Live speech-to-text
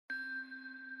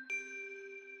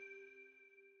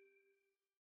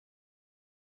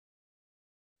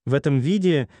В этом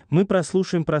видео мы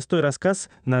прослушаем простой рассказ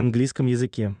на английском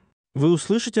языке. Вы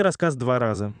услышите рассказ 2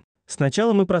 раза.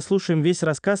 Сначала мы прослушаем весь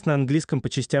рассказ на английском по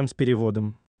частям с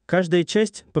переводом. Каждая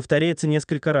часть повторяется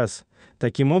несколько раз.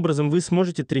 Таким образом, вы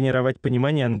сможете тренировать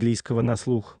понимание английского на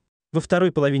слух. Во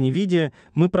второй половине видео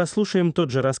мы прослушаем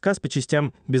тот же рассказ по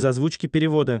частям без озвучки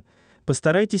перевода.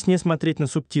 Постарайтесь не смотреть на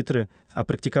субтитры, а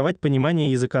практиковать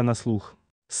понимание языка на слух.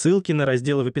 Ссылки на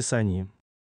разделы в описании.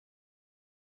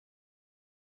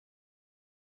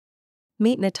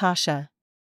 Meet Natasha.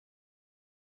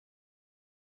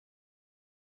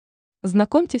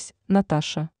 Знакомьтесь,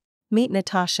 Наташа. Meet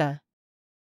Natasha.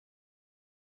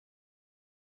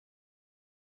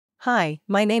 Hi,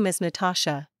 my name is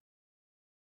Natasha.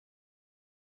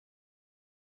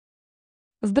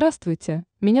 Здравствуйте,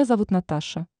 меня зовут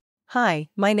Наташа. Hi,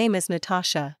 my name is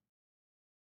Natasha.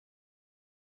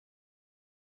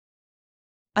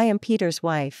 I am Peter's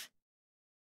wife.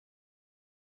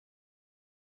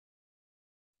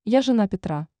 Я жена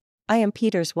Петра. I am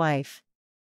Peter's wife.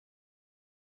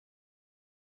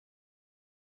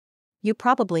 You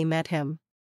probably met him.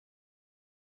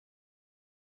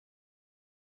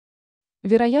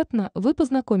 Вероятно, вы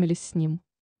познакомились с ним.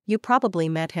 You probably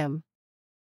met him.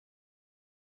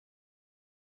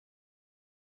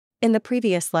 In the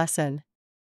previous lesson.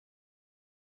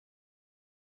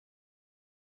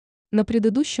 На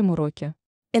предыдущем уроке.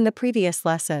 In the previous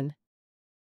lesson.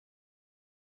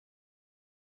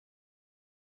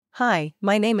 Hi,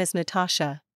 my name is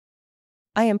Natasha.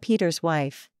 I am Peter's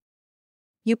wife.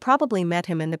 You probably met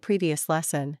him in the previous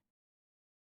lesson.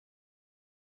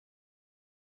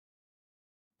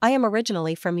 I am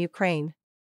originally from Ukraine.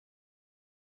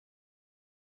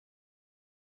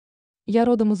 Я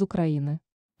родом из Украины.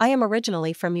 I am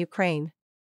originally from Ukraine.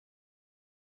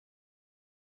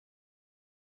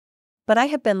 But I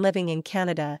have been living in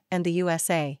Canada and the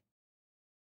USA.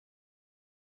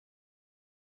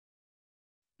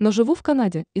 Но живу в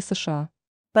Канаде и США.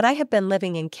 But I have been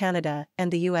living in Canada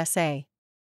and the USA.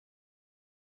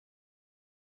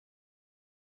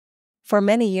 For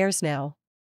many years now.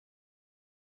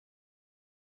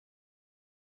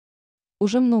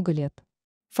 Уже много лет.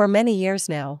 For many years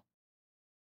now.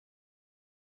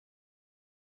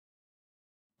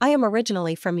 I am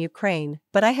originally from Ukraine,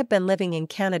 but I have been living in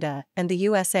Canada and the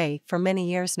USA for many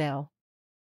years now.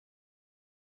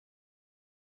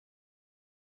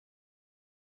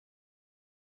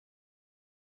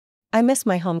 I miss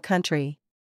my home country.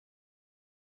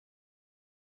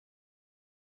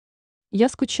 Я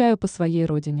скучаю по своей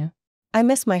родине. I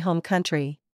miss my home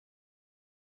country.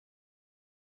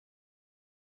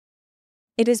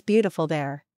 It is beautiful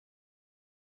there.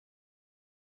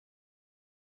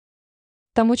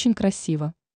 Там очень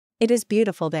красиво. It is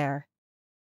beautiful there.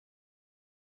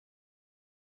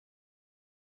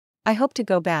 I hope to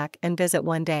go back and visit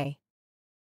one day.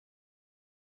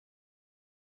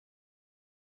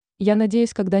 Я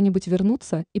надеюсь когда-нибудь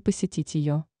вернуться и посетить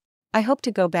ее. I hope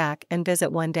to go back and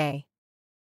visit one day.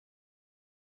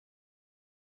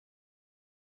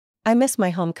 I miss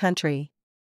my home country.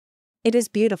 It is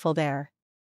beautiful there.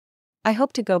 I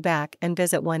hope to go back and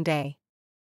visit one day.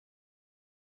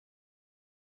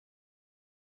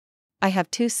 I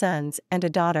have 2 sons and a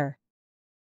daughter.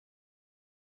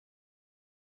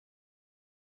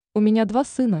 У меня 2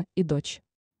 сына и дочь.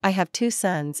 I have 2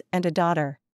 sons and a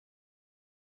daughter.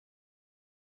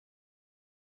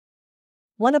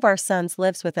 One of our sons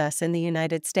lives with us in the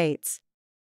United States.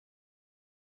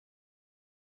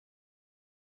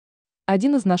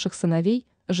 Один из наших сыновей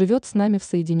живет с нами в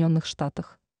Соединенных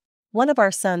Штатах. One of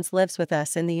our sons lives with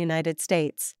us in the United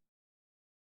States.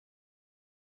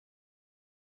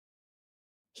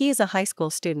 He is a high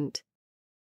school student.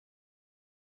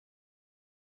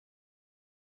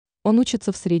 Он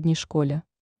учится в средней школе.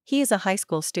 He is a high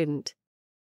school student.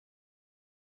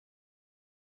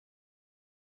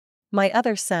 My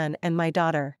other son and my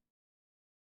daughter.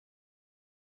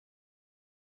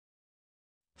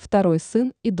 Второй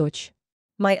сын и дочь.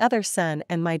 My other son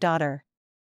and my daughter.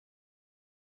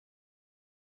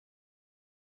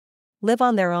 Live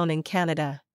on their own in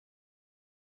Canada.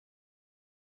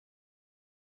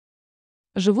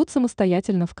 Живут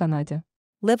самостоятельно в Канаде.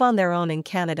 Live on their own in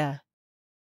Canada.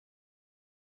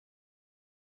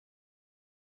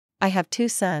 I have 2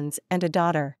 sons and a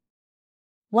daughter.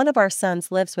 One of our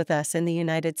sons lives with us in the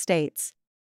United States.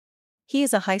 He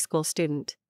is a high school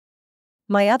student.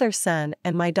 My other son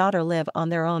and my daughter live on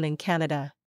their own in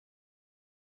Canada.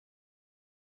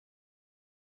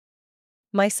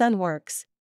 My son works.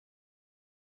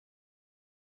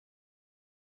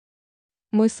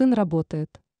 Мой сын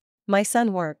работает. My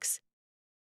son works.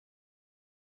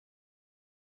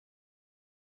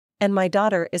 And my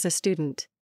daughter is a student.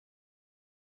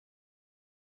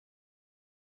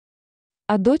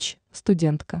 А дочь –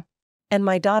 студентка. And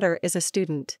my daughter is a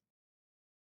student.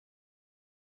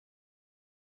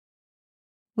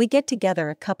 We get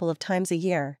together a couple of times a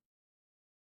year.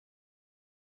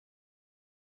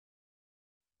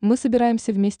 Мы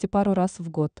собираемся вместе пару раз в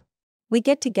год. We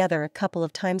get together a couple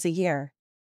of times a year.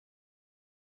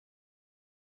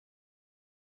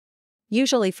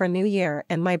 Usually for New Year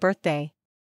and my birthday.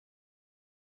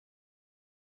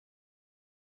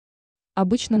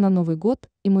 Обычно на Новый год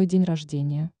и мой день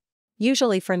рождения.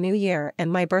 Usually for New Year and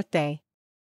my birthday.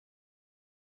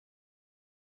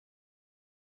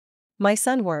 My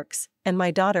son works, and my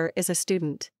daughter is a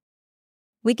student.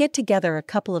 We get together a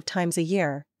couple of times a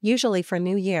year, usually for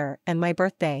New Year and my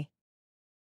birthday.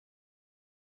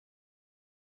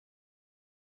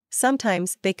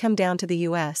 Sometimes they come down to the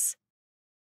US.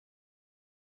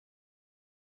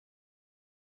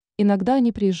 Иногда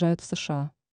они приезжают в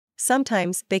США.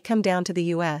 Sometimes they come down to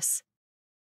the US.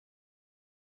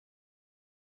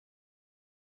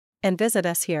 And visit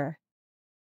us here.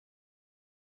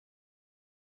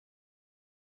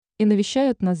 И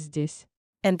навещают нас здесь.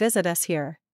 And visit us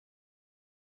here.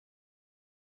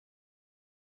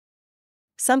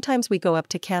 Sometimes we go up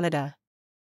to Canada.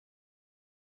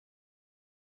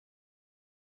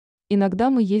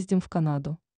 Иногда мы ездим в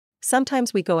Канаду.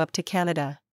 Sometimes we go up to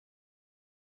Canada.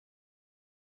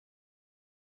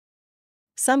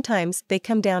 Sometimes they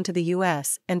come down to the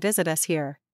US and visit us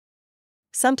here.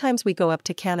 Sometimes we go up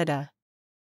to Canada.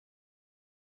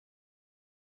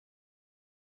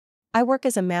 I work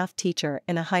as a math teacher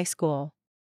in a high school.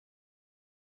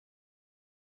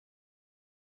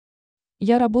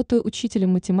 Я работаю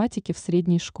учителем математики в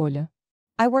средней школе.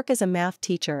 I work as a math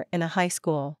teacher in a high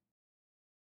school.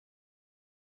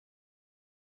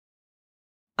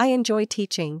 I enjoy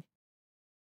teaching.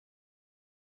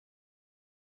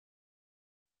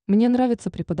 Мне нравится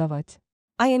преподавать.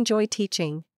 I enjoy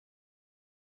teaching.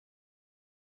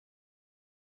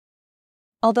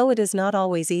 Although it is not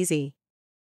always easy.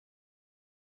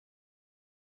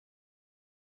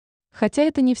 Хотя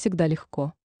это не всегда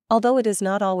легко. Although it is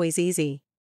not always easy.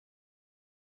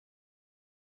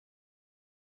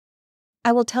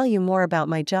 I will tell you more about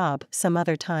my job some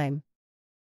other time.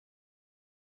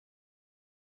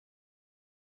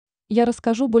 Я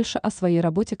расскажу больше о своей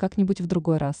работе как-нибудь в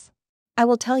другой раз. I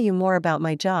will tell you more about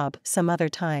my job some other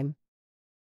time.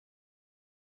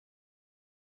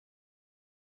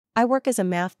 I work as a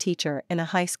math teacher in a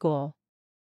high school.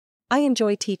 I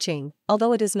enjoy teaching,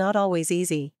 although it is not always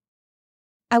easy.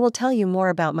 I will tell you more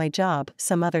about my job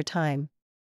some other time.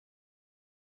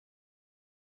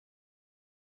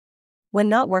 When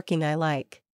not working, I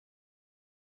like.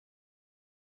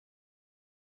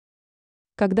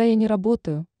 Когда я не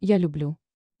работаю, я люблю.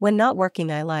 When not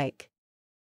working, I like.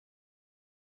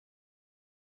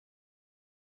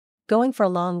 Going for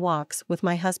long walks with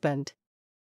my husband.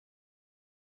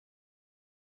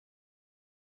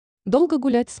 Долго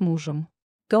гулять с мужем.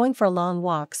 Going for long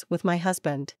walks with my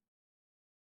husband.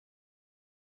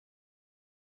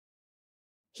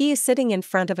 He is sitting in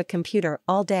front of a computer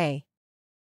all day.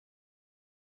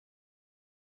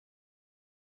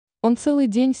 Он целый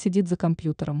день сидит за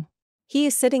компьютером. He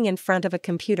is sitting in front of a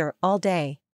computer all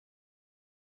day.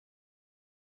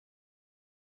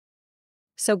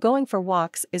 So going for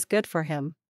walks is good for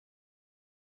him.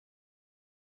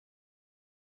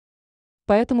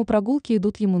 Поэтому прогулки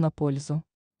идут ему на пользу.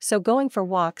 So going for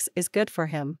walks is good for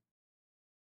him.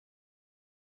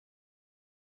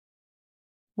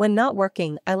 When not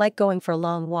working, I like going for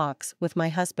long walks with my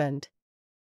husband.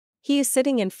 He is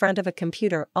sitting in front of a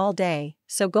computer all day,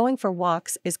 so going for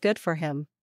walks is good for him.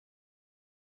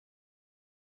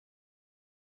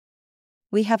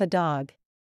 We have a dog.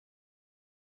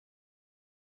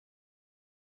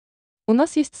 У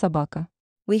нас есть собака.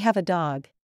 We have a dog.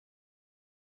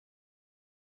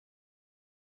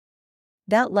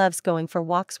 That loves going for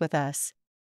walks with us.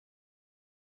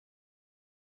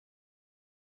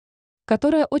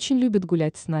 Которая очень любит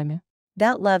гулять с нами.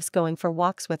 That loves going for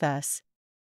walks with us.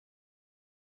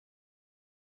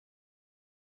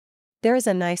 There is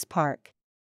a nice park.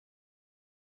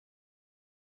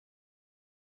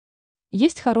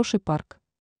 Есть хороший парк.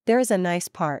 There is a nice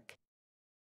park.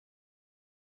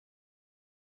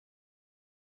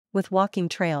 With walking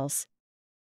trails.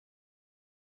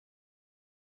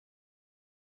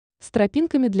 С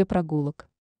тропинками для прогулок.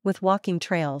 With walking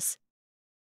trails.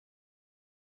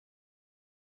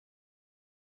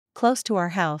 Close to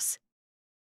our house.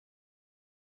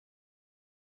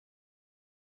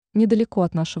 Недалеко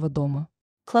от нашего дома.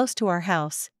 Close to our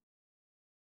house.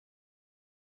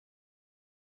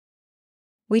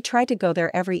 We try to go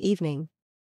there every evening.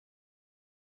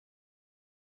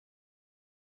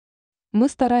 Мы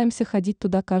стараемся ходить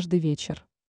туда каждый вечер.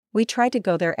 We try to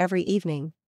go there every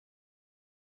evening.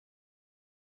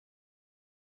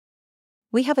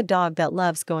 We have a dog that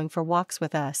loves going for walks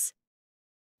with us.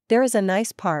 There is a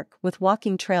nice park with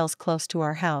walking trails close to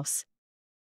our house.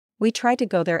 We try to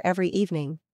go there every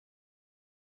evening.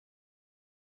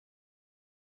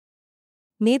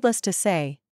 Needless to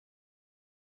say,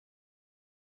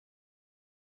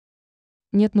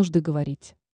 Нет нужды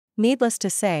говорить. needless to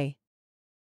say.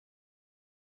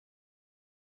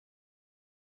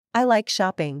 I like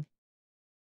shopping.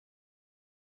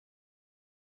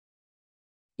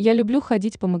 Я люблю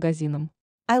ходить по магазинам.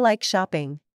 I like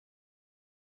shopping.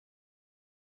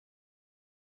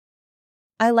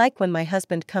 I like when my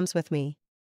husband comes with me.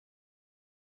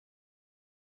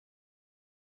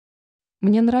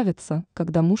 Мне нравится,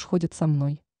 когда муж ходит со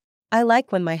мной. I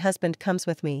like when my husband comes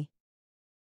with me.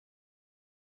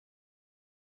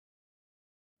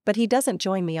 But he doesn't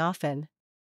join me often.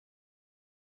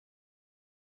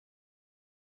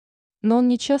 Но он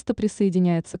не часто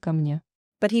присоединяется ко мне.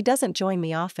 But he doesn't join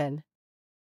me often.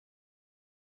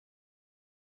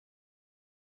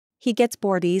 He gets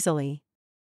bored easily.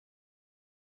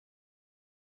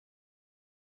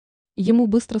 Ему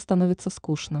быстро становится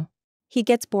скучно. He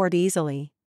gets bored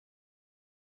easily.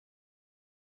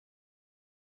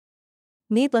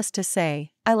 Needless to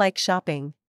say, I like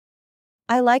shopping.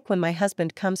 I like when my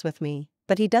husband comes with me,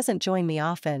 but he doesn't join me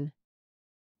often.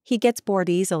 He gets bored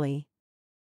easily.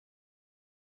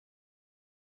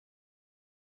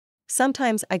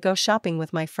 Sometimes I go shopping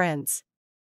with my friends.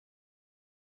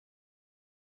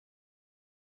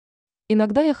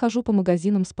 Иногда я хожу по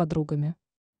магазинам с подругами.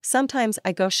 Sometimes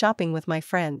I go shopping with my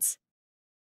friends.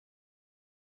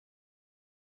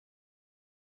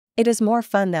 It is more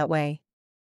fun that way.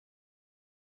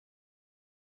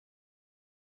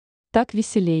 Так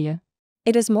веселее.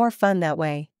 It is more fun that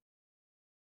way.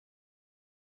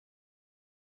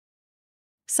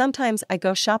 Sometimes I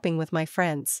go shopping with my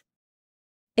friends.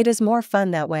 It is more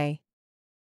fun that way.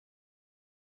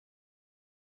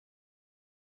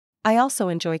 I also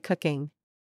enjoy cooking.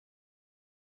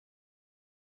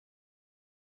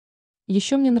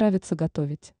 Еще мне нравится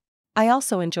готовить. I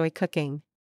also enjoy cooking.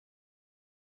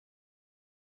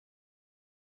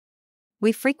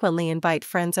 We frequently invite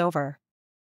friends over.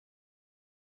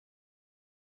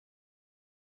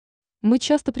 Мы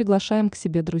часто приглашаем к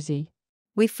себе друзей.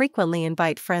 We frequently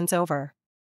invite friends over.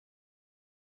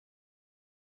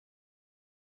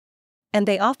 And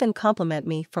they often compliment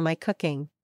me for my cooking.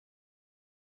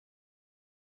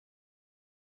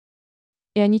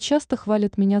 И они часто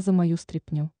хвалят меня за мою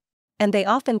стряпню. And they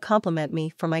often compliment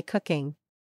me for my cooking.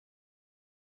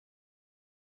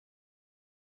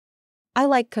 I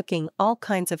like cooking all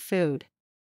kinds of food.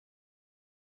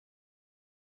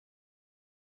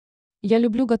 Я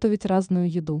люблю готовить разную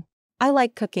еду. I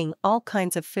like cooking all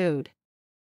kinds of food.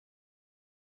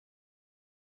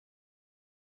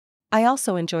 I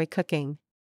also enjoy cooking.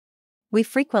 We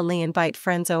frequently invite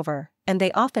friends over, and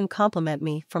they often compliment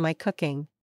me for my cooking.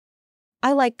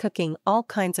 I like cooking all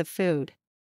kinds of food.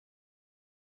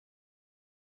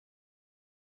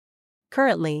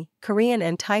 Currently, Korean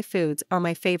and Thai foods are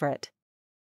my favorite.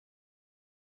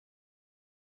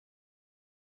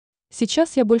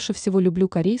 Сейчас я больше всего люблю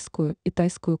корейскую и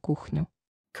тайскую кухню.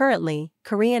 Currently,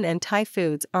 Korean and Thai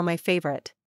foods are my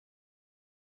favorite.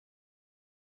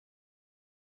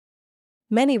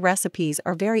 Many recipes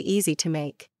are very easy to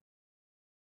make.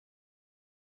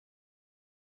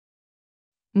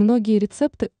 Многие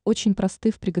рецепты очень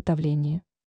просты в приготовлении.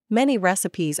 Many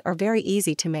recipes are very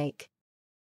easy to make.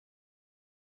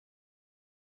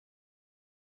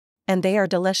 And they are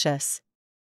delicious.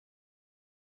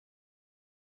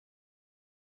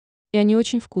 И они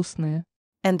очень вкусные.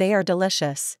 And they are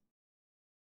delicious.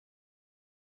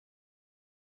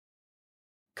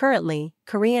 Currently,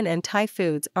 Korean and Thai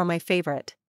foods are my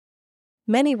favorite.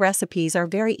 Many recipes are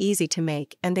very easy to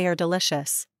make and they are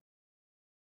delicious.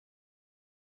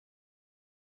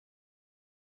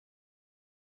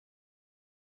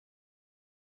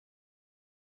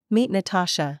 Meet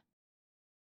Natasha.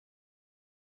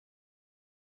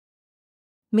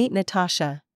 Meet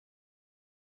Natasha.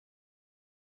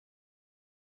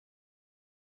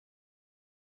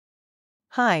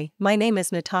 Hi, my name is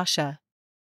Natasha.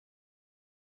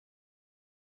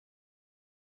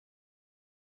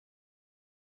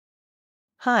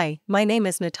 Hi, my name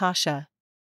is Natasha.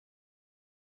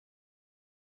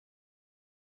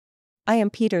 I am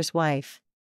Peter's wife.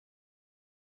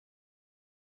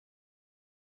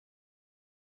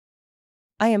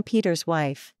 I am Peter's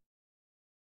wife.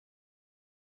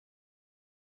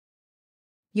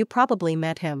 You probably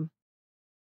met him.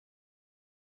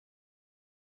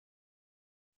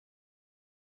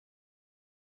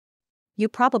 You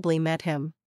probably met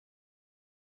him.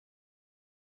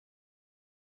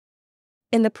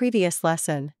 In the previous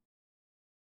lesson.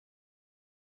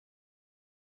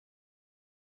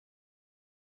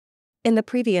 In the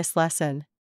previous lesson.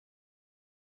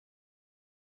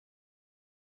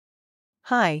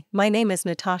 Hi, my name is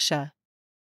Natasha.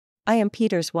 I am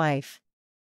Peter's wife.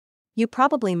 You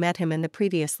probably met him in the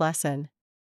previous lesson.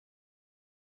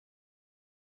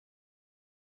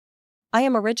 I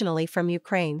am originally from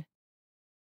Ukraine.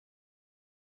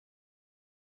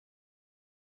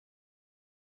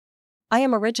 I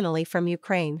am originally from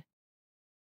Ukraine.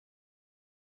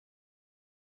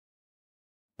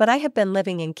 But I have been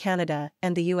living in Canada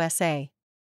and the USA.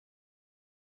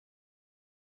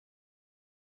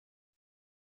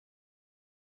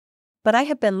 But I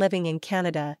have been living in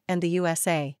Canada and the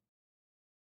USA.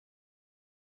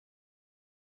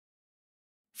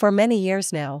 For many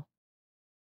years now.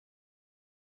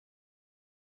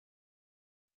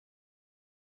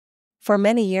 For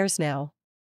many years now.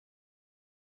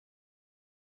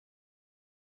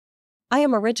 I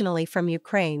am originally from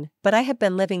Ukraine, but I have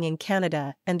been living in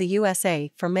Canada and the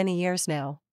USA for many years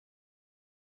now.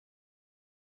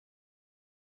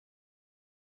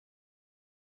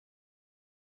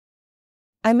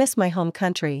 I miss my home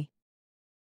country.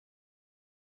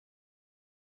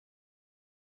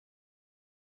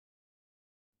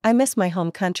 I miss my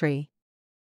home country.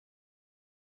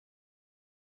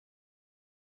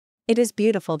 It is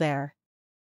beautiful there.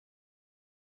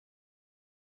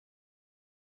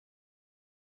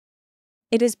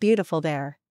 It is beautiful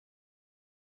there.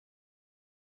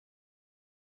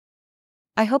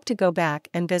 I hope to go back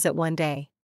and visit one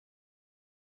day.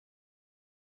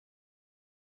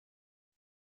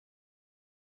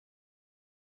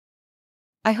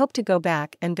 I hope to go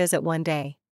back and visit one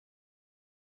day.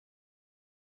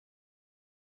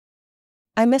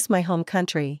 I miss my home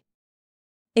country.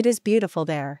 It is beautiful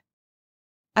there.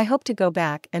 I hope to go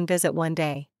back and visit one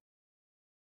day.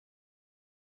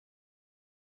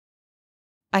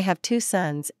 I have 2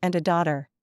 sons and a daughter.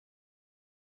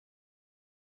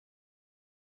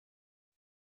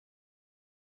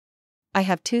 I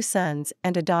have 2 sons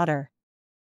and a daughter.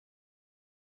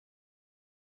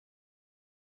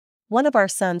 One of our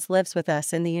sons lives with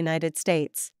us in the United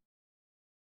States.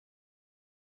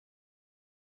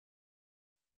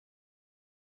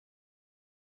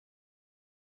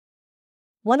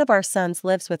 One of our sons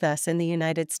lives with us in the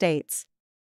United States.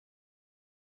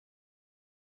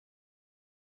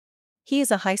 He is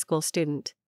a high school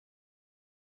student.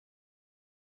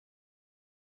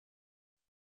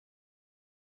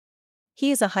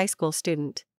 He is a high school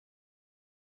student.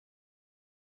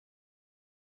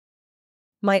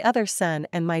 My other son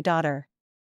and my daughter.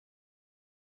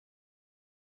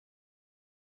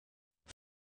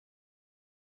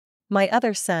 My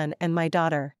other son and my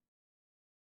daughter.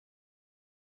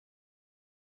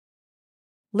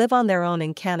 Live on their own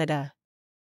in Canada.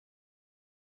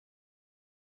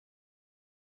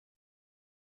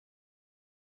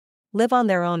 Live on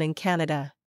their own in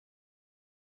Canada.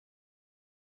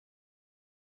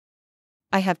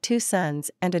 I have 2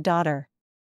 sons and a daughter.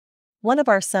 One of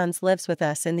our sons lives with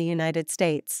us in the United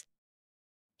States.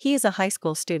 He is a high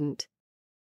school student.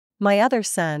 My other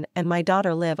son and my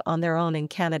daughter live on their own in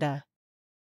Canada.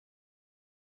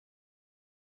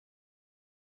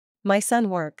 My son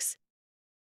works.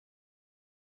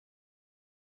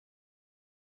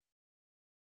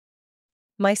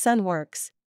 My son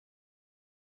works.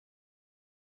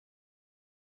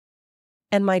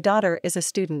 And my daughter is a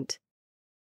student.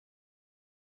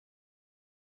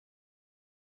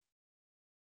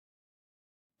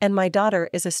 And my daughter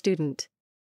is a student.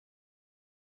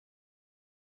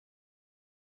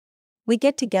 We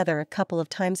get together a couple of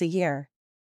times a year.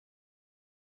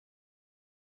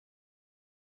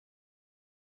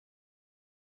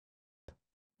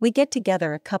 We get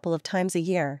together a couple of times a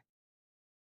year.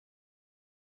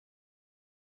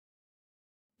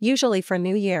 Usually for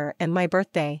New Year and my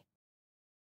birthday.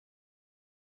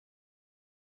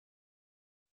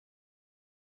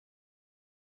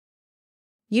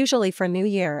 Usually for New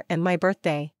Year and my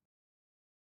birthday.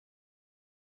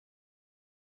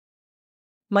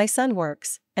 My son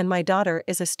works, and my daughter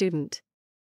is a student.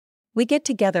 We get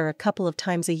together a couple of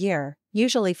times a year,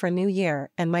 usually for New Year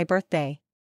and my birthday.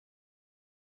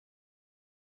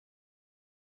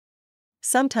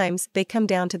 Sometimes they come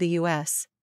down to the US.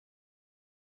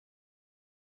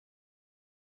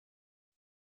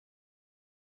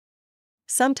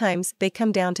 Sometimes they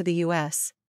come down to the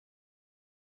US.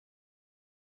 Sometimes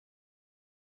they come down to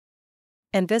the US.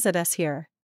 and visit us here.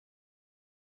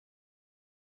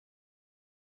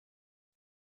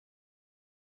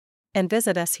 And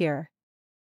visit us here.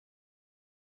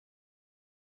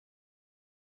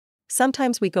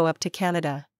 Sometimes we go up to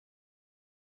Canada.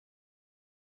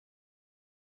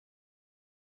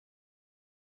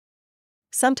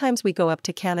 Sometimes we go up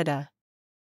to Canada.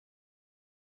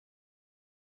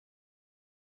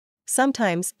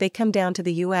 Sometimes they come down to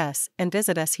the US and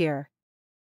visit us here.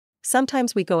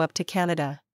 Sometimes we go up to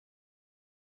Canada.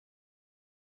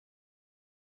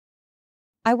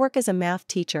 I work as a math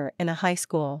teacher in a high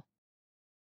school.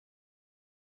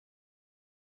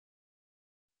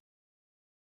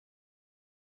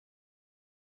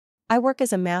 I work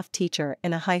as a math teacher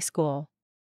in a high school.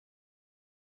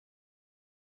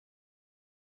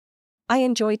 I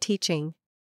enjoy teaching.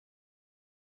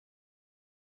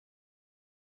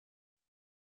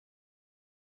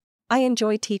 I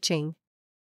enjoy teaching.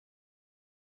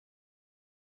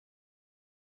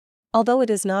 Although it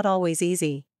is not always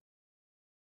easy.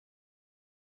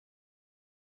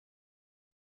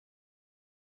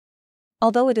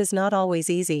 Although it is not always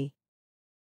easy.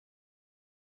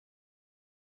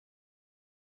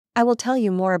 I will tell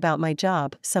you more about my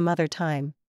job some other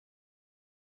time.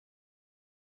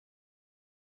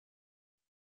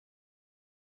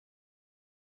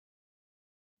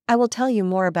 I will tell you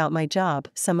more about my job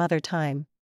some other time.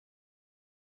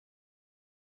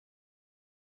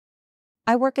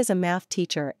 I work as a math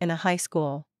teacher in a high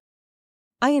school.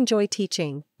 I enjoy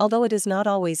teaching, although it is not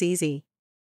always easy.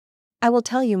 I will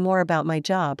tell you more about my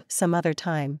job some other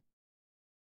time.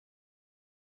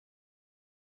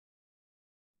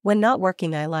 When not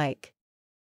working, I like.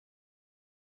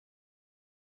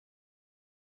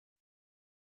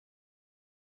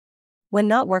 When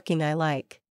not working, I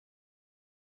like.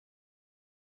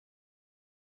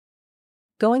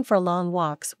 Going for long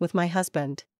walks with my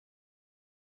husband.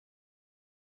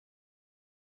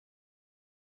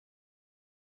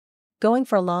 Going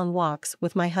for long walks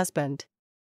with my husband.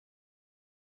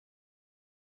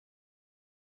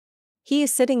 He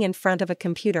is sitting in front of a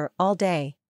computer all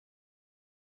day.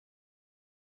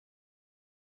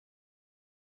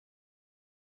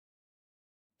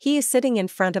 He is sitting in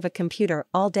front of a computer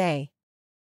all day.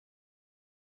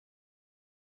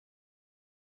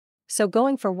 So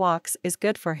going for walks is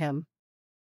good for him.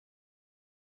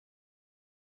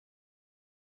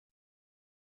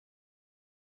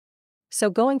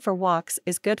 So going for walks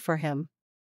is good for him.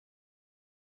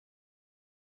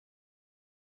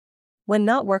 When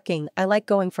not working, I like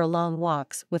going for long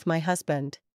walks with my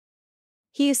husband.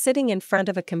 He is sitting in front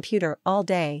of a computer all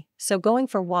day, so going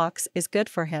for walks is good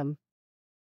for him.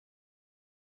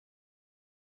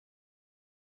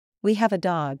 We have a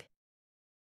dog.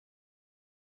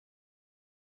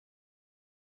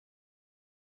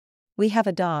 We have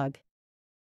a dog.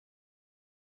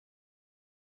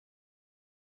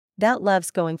 That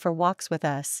loves going for walks with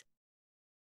us.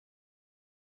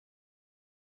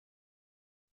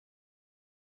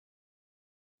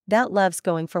 That loves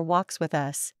going for walks with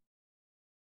us.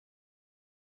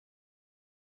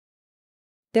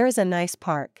 There is a nice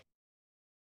park.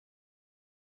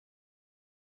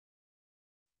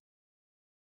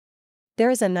 There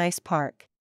is a nice park.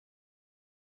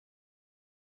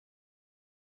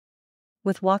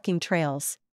 With walking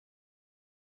trails.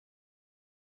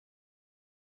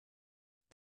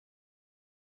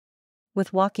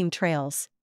 With walking trails.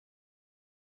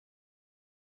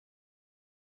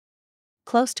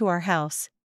 Close to our house.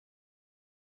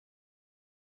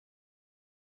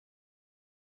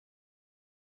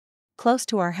 Close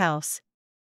to our house.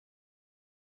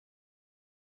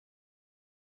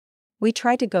 We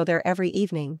try to go there every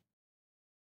evening.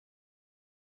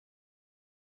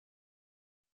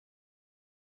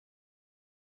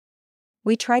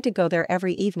 We try to go there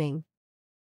every evening.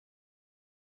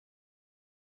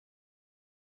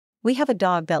 We have a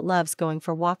dog that loves going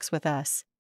for walks with us.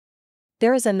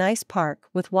 There is a nice park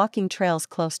with walking trails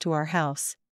close to our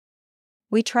house.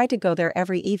 We try to go there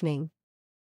every evening.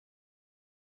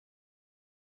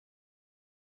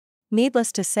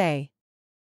 Needless to say.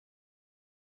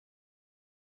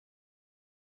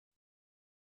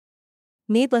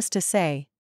 Needless to say.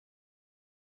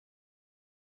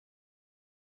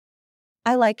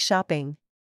 I like shopping.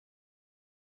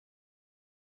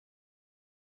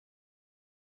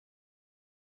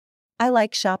 I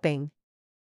like shopping.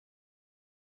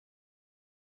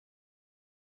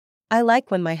 I like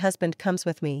when my husband comes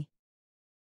with me.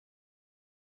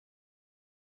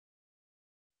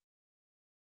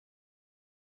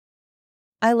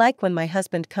 I like when my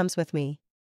husband comes with me.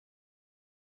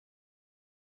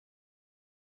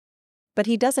 But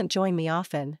he doesn't join me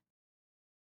often.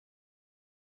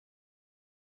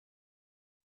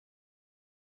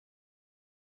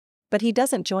 but he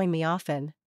doesn't join me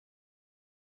often.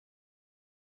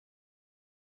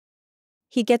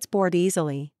 He gets bored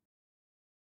easily.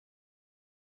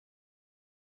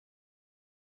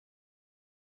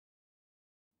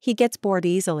 He gets bored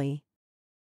easily.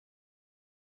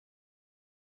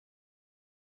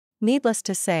 Needless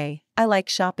to say, I like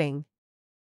shopping.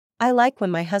 I like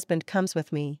when my husband comes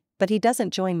with me, but he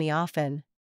doesn't join me often.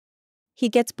 He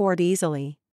gets bored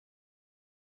easily.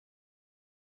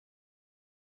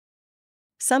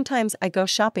 Sometimes I go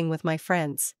shopping with my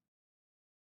friends.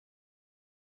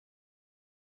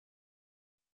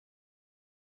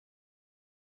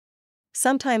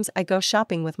 Sometimes I go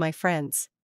shopping with my friends.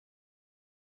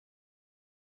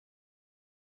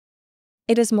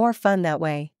 It is more fun that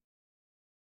way.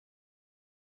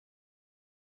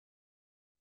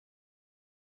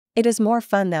 It is more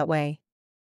fun that way.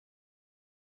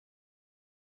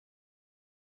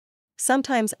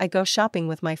 Sometimes I go shopping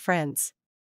with my friends.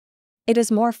 It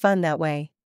is more fun that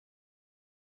way.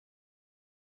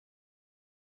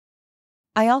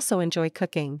 I also enjoy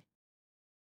cooking.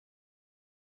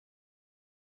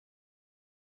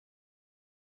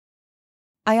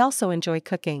 I also enjoy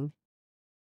cooking.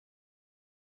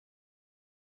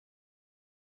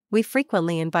 We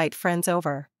frequently invite friends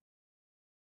over.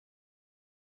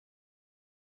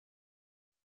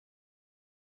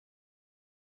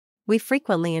 We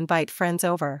frequently invite friends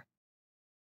over.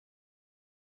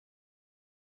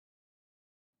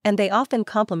 And they often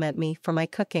compliment me for my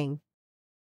cooking.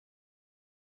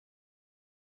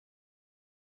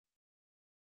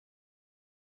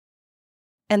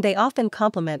 And they often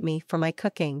compliment me for my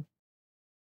cooking.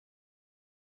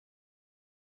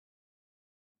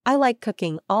 I like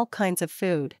cooking all kinds of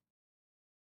food.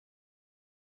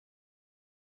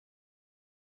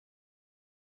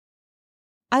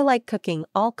 I like cooking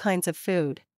all kinds of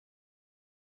food.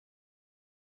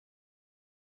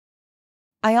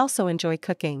 I also enjoy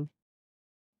cooking.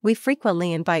 We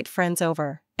frequently invite friends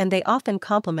over, and they often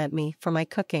compliment me for my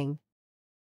cooking.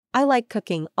 I like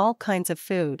cooking all kinds of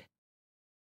food.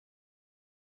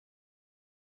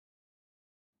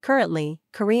 Currently,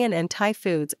 Korean and Thai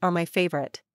foods are my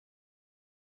favorite.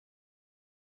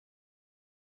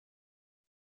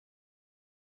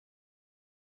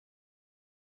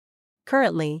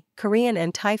 Currently, Korean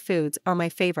and Thai foods are my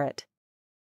favorite.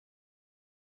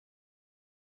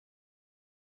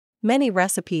 Many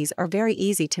recipes are very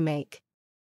easy to make.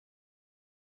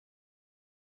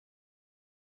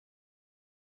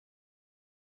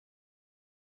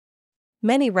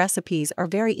 Many recipes are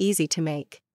very easy to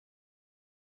make.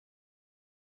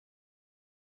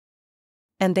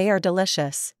 And they are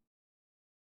delicious.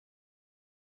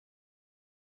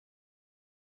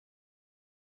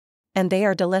 And they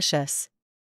are delicious.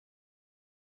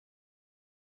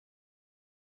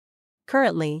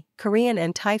 Currently, Korean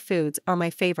and Thai foods are my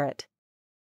favorite.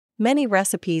 Many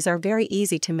recipes are very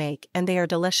easy to make and they are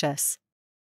delicious.